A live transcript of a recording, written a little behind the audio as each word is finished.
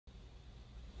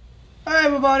Hi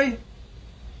everybody,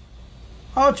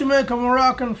 how to make a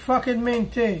Moroccan fucking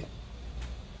mint tea.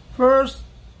 First,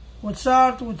 we'll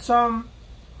start with some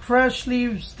fresh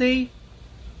leaves tea.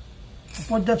 I'll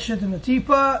put that shit in the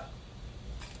teapot.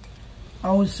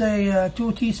 I would say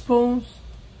 2 teaspoons.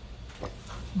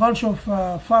 Bunch of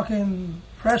fucking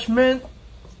fresh mint.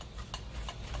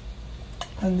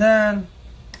 And then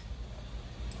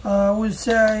I would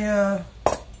say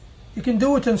you can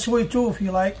do it in sweet too if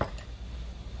you like.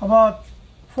 About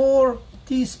 4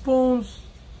 teaspoons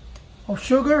of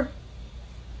sugar.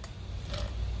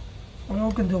 Well,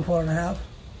 we can do 4.5.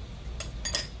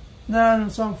 Then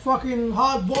some fucking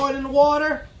hot boiling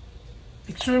water.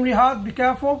 Extremely hot, be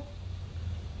careful.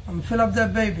 And fill up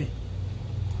that baby.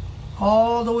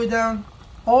 All the way down,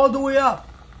 all the way up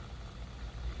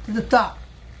to the top.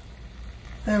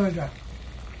 There we go.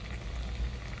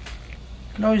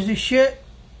 Close this shit.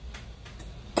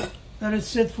 Let it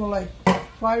sit for like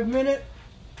 5 minutes.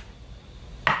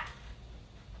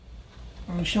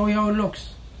 I'll show you how it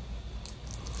looks.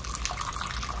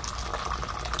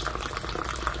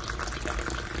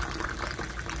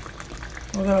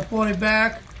 We're gonna pour it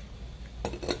back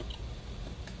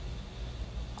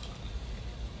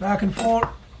and forth.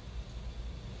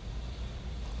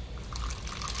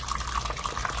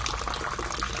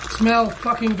 Smell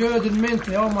fucking good and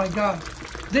minty. Oh my god.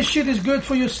 This shit is good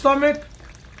for your stomach.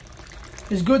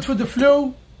 It's good for the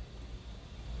flu.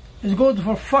 It's good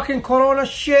for fucking corona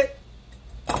shit.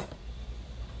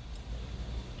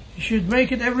 You should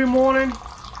make it every morning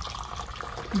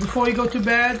before you go to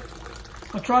bed.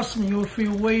 But trust me, you'll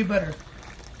feel way better.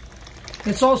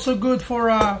 It's also good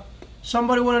for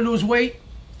somebody want to lose weight.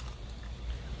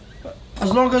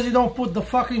 As long as you don't put the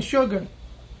fucking sugar.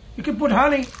 You can put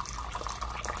honey.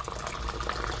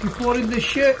 You pour in this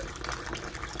shit.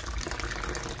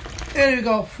 There you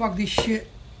go, fuck this shit.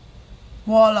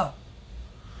 Voila.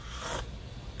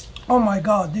 Oh my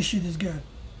god, this shit is good.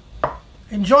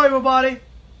 Enjoy everybody.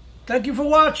 Thank you for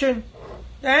watching.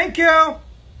 Thank you.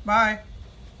 Bye.